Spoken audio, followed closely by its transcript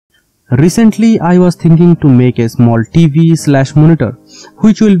Recently, I was thinking to make a small TV/monitor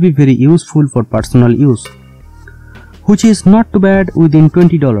which will be very useful for personal use, which is not too bad within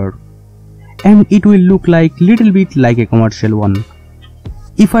 $20, and it will look like little bit like a commercial one.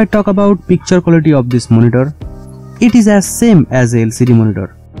 If I talk about picture quality of this monitor, it is as same as a LCD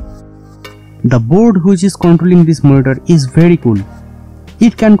monitor. The board which is controlling this monitor is very cool.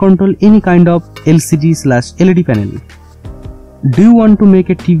 It can control any kind of LCD/LED panel. Do you want to make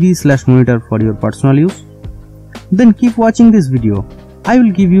a TV/monitor for your personal use? Then keep watching this video. I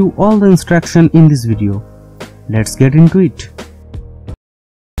will give you all the instruction in this video. Let's get into it.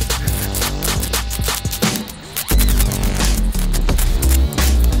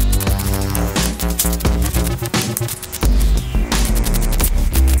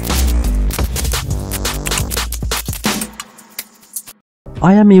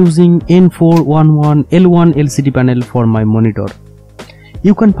 I am using N411L1 LCD panel for my monitor.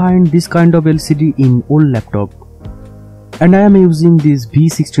 You can find this kind of LCD in old laptop. And I am using this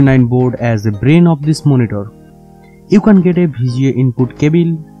V69 board as the brain of this monitor. You can get a VGA input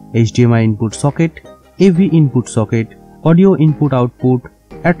cable, HDMI input socket, AV input socket, audio input output,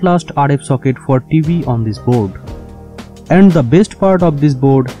 at last RF socket for TV on this board. And the best part of this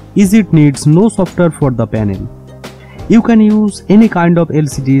board is it needs no software for the panel. You can use any kind of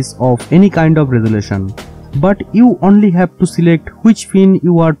LCDs of any kind of resolution, but you only have to select which pin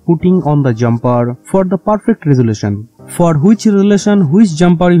you are putting on the jumper for the perfect resolution. For which resolution which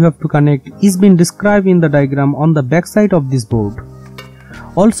jumper you have to connect is been described in the diagram on the back side of this board.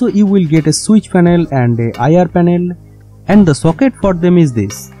 Also you will get a switch panel and a IR panel, and the socket for them is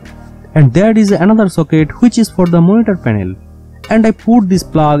this. And there is another socket which is for the monitor panel, and I put this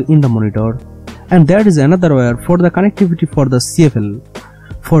plug in the monitor. And there is another wire for the connectivity for the CCFL.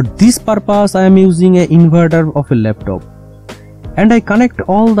 For this purpose I am using an inverter of a laptop. And I connect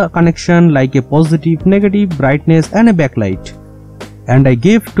all the connection like a positive, negative, brightness and a backlight. And I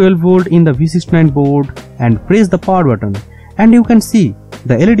gave 12 volt in the V69 board and press the power button, and you can see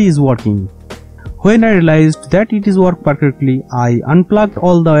the LED is working. When I realized that it is worked perfectly, I unplugged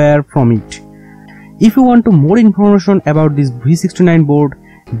all the wire from it. If you want to more information about this V69 board,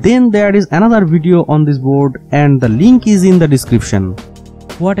 then there is another video on this board and the link is in the description.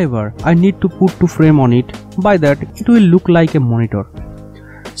 Whatever I need to put to frame on it, by that it will look like a monitor.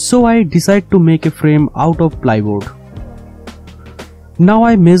 So I decide to make a frame out of plywood. Now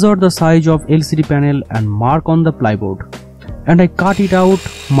I measure the size of LCD panel and mark on the plywood. And I cut it out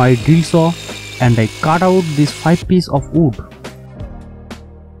my drill saw, and I cut out this 5 piece of wood.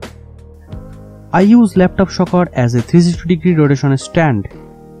 I use laptop shocker as a 360-degree rotation stand.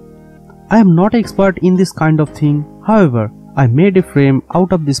 I am not an expert in this kind of thing, however, I made a frame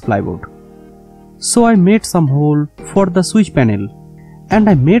out of this plywood. So I made some hole for the switch panel, and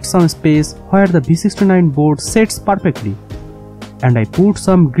I made some space where the V69 board sets perfectly. And I put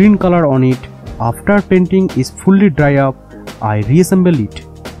some green color on it. After painting is fully dry up, I reassemble it.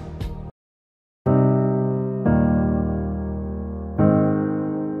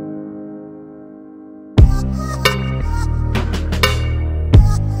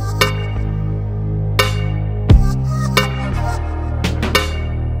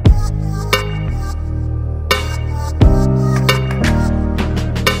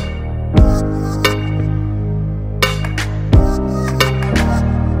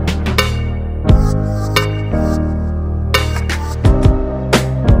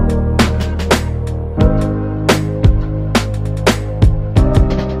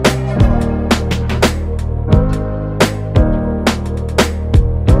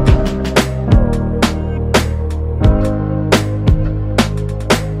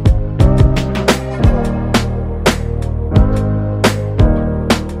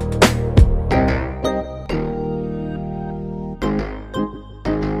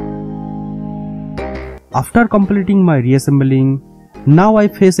 After completing my reassembling, now I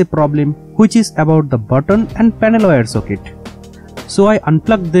face a problem which is about the button and panel wire socket. So I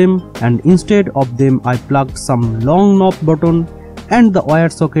unplugged them, and instead of them I plugged some long knob button and the wire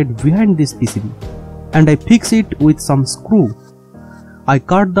socket behind this PCB, and I fix it with some screw. I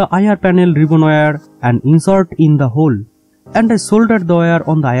cut the IR panel ribbon wire and insert in the hole, and I soldered the wire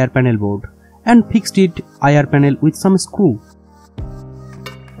on the IR panel board and fixed it IR panel with some screw.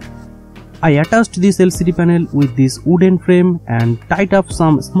 I attached this LCD panel with this wooden frame and tied up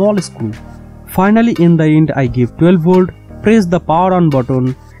some small screw. Finally in the end I give 12 volt, press the power on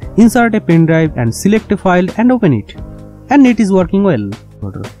button, insert a pen drive and select a file and open it. And it is working well.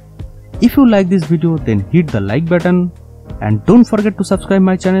 If you like this video, then hit the like button and don't forget to subscribe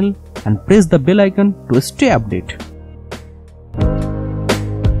my channel and press the bell icon to stay updated.